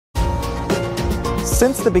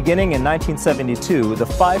Since the beginning in 1972, the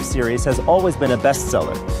 5 Series has always been a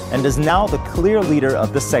bestseller and is now the clear leader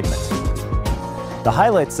of the segment. The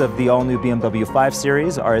highlights of the all-new BMW 5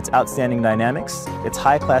 Series are its outstanding dynamics, its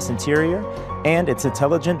high-class interior, and its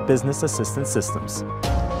intelligent business assistant systems.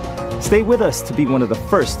 Stay with us to be one of the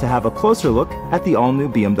first to have a closer look at the all-new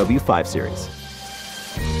BMW 5 Series.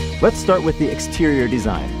 Let's start with the exterior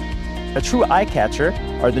design. A true eye-catcher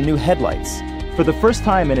are the new headlights. For the first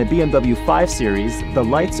time in a BMW 5 Series, the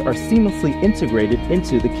lights are seamlessly integrated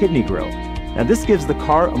into the kidney grille. Now this gives the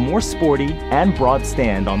car a more sporty and broad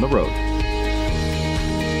stand on the road.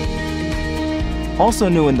 Also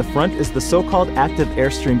new in the front is the so-called active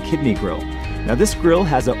airstream kidney grille. Now this grille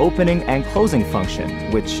has an opening and closing function,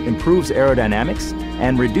 which improves aerodynamics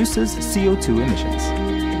and reduces CO2 emissions.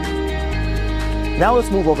 Now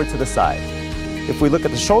let's move over to the side. If we look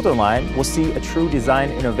at the shoulder line, we'll see a true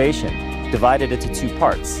design innovation, divided into 2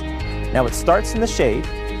 parts. Now it starts in the shade,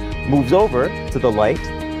 moves over to the light,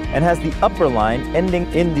 and has the upper line ending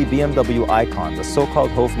in the BMW icon, the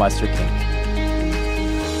so-called Hofmeister kink.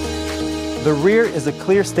 The rear is a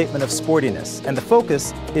clear statement of sportiness, and the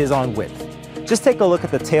focus is on width. Just take a look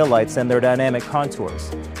at the taillights and their dynamic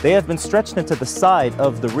contours. They have been stretched into the side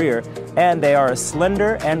of the rear, and they are a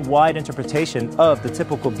slender and wide interpretation of the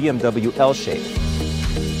typical BMW L shape.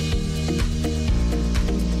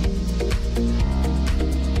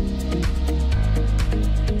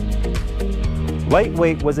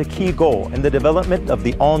 Lightweight was a key goal in the development of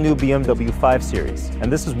the all-new BMW 5 Series,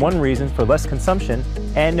 and this is one reason for less consumption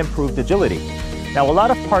and improved agility. Now, a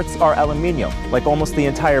lot of parts are aluminium, like almost the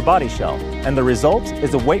entire body shell, and the result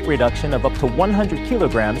is a weight reduction of up to 100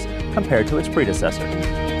 kilograms compared to its predecessor.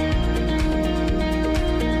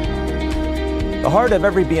 The heart of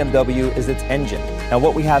every BMW is its engine. Now,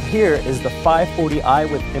 what we have here is the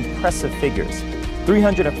 540i with impressive figures.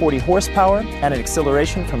 340 horsepower and an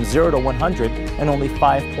acceleration from 0 to 100 in only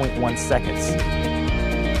 5.1 seconds.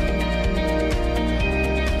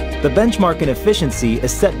 The benchmark in efficiency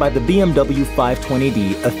is set by the BMW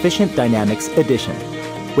 520d Efficient Dynamics Edition.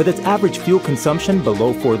 With its average fuel consumption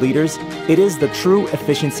below 4 liters, it is the true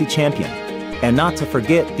efficiency champion. And not to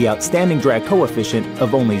forget the outstanding drag coefficient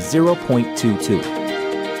of only 0.22.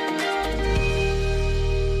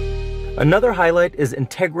 Another highlight is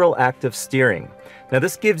integral active steering. Now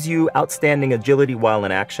this gives you outstanding agility while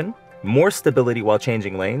in action, more stability while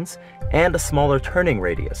changing lanes, and a smaller turning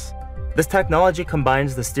radius. This technology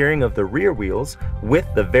combines the steering of the rear wheels with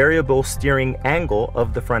the variable steering angle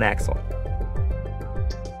of the front axle.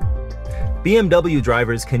 BMW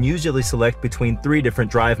drivers can usually select between 3 different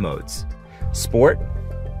drive modes: Sport,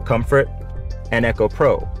 Comfort, and Eco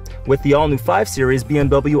Pro. With the all-new 5 Series,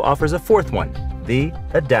 BMW offers a 4th one, the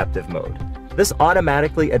Adaptive mode. This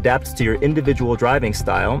automatically adapts to your individual driving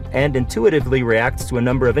style and intuitively reacts to a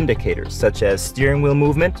number of indicators, such as steering wheel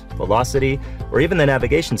movement, velocity, or even the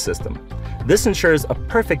navigation system. This ensures a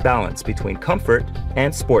perfect balance between comfort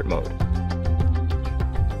and sport mode.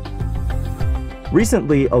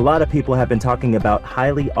 Recently, a lot of people have been talking about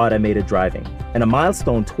highly automated driving, and a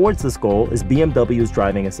milestone towards this goal is BMW's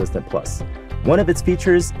Driving Assistant Plus. One of its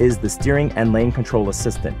features is the Steering and Lane Control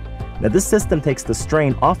Assistant. Now this system takes the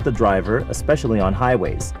strain off the driver, especially on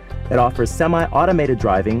highways. It offers semi-automated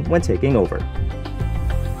driving when taking over.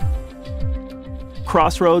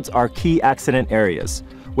 Crossroads are key accident areas.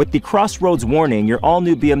 With the crossroads warning, your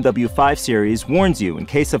all-new BMW 5 Series warns you in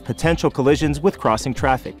case of potential collisions with crossing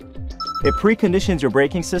traffic. It preconditions your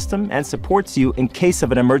braking system and supports you in case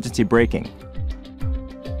of an emergency braking.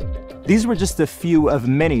 These were just a few of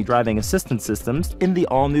many driving assistance systems in the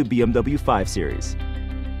all-new BMW 5 Series.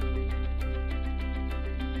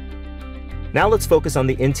 Now let's focus on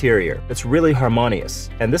the interior. It's really harmonious,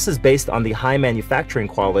 and this is based on the high manufacturing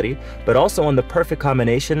quality, but also on the perfect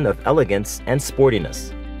combination of elegance and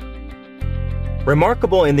sportiness.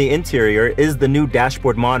 Remarkable in the interior is the new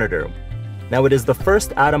dashboard monitor. Now it is the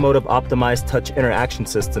first automotive optimized touch interaction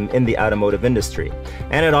system in the automotive industry,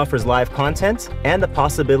 and it offers live content and the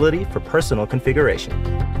possibility for personal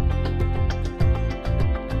configuration.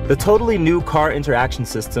 The totally new car interaction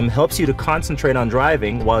system helps you to concentrate on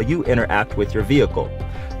driving while you interact with your vehicle.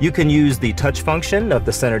 You can use the touch function of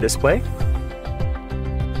the center display.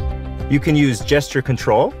 You can use gesture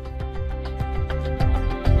control.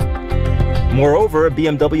 Moreover,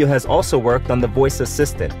 BMW has also worked on the voice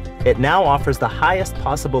assistant. It now offers the highest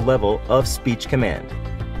possible level of speech command.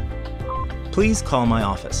 Please call my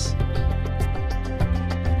office.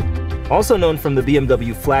 Also known from the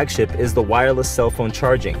BMW flagship is the wireless cell phone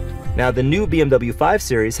charging. Now the new BMW 5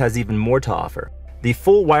 Series has even more to offer: the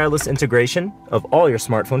full wireless integration of all your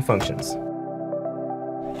smartphone functions.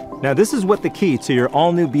 Now this is what the key to your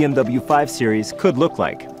all-new BMW 5 Series could look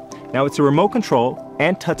like. Now it's a remote control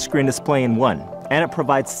and touchscreen display in one, and it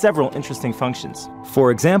provides several interesting functions.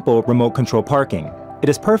 For example, remote control parking. It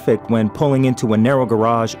is perfect when pulling into a narrow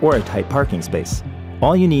garage or a tight parking space.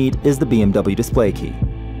 All you need is the BMW display key.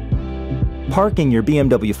 Parking your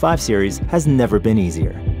BMW 5 Series has never been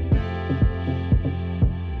easier.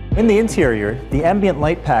 In the interior, the ambient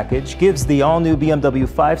light package gives the all-new BMW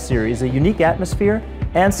 5 Series a unique atmosphere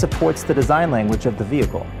and supports the design language of the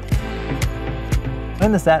vehicle.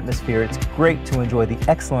 In this atmosphere, it's great to enjoy the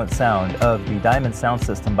excellent sound of the Diamond sound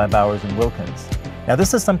system by Bowers & Wilkins. Now,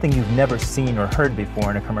 this is something you've never seen or heard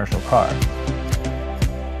before in a commercial car.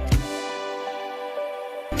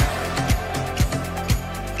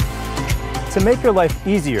 To make your life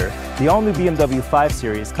easier, the all-new BMW 5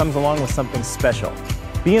 Series comes along with something special.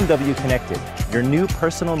 BMW Connected, your new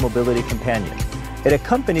personal mobility companion. It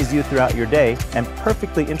accompanies you throughout your day and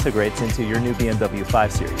perfectly integrates into your new BMW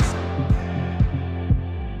 5 Series.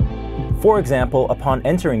 For example, upon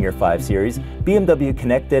entering your 5 Series, BMW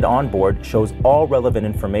Connected onboard shows all relevant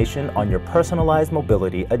information on your personalized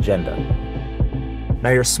mobility agenda.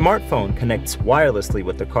 Now your smartphone connects wirelessly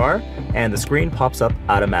with the car and the screen pops up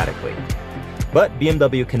automatically. But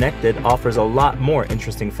BMW Connected offers a lot more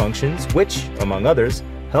interesting functions which, among others,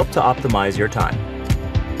 help to optimize your time.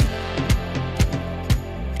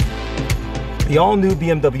 The all-new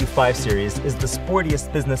BMW 5 Series is the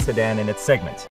sportiest business sedan in its segment.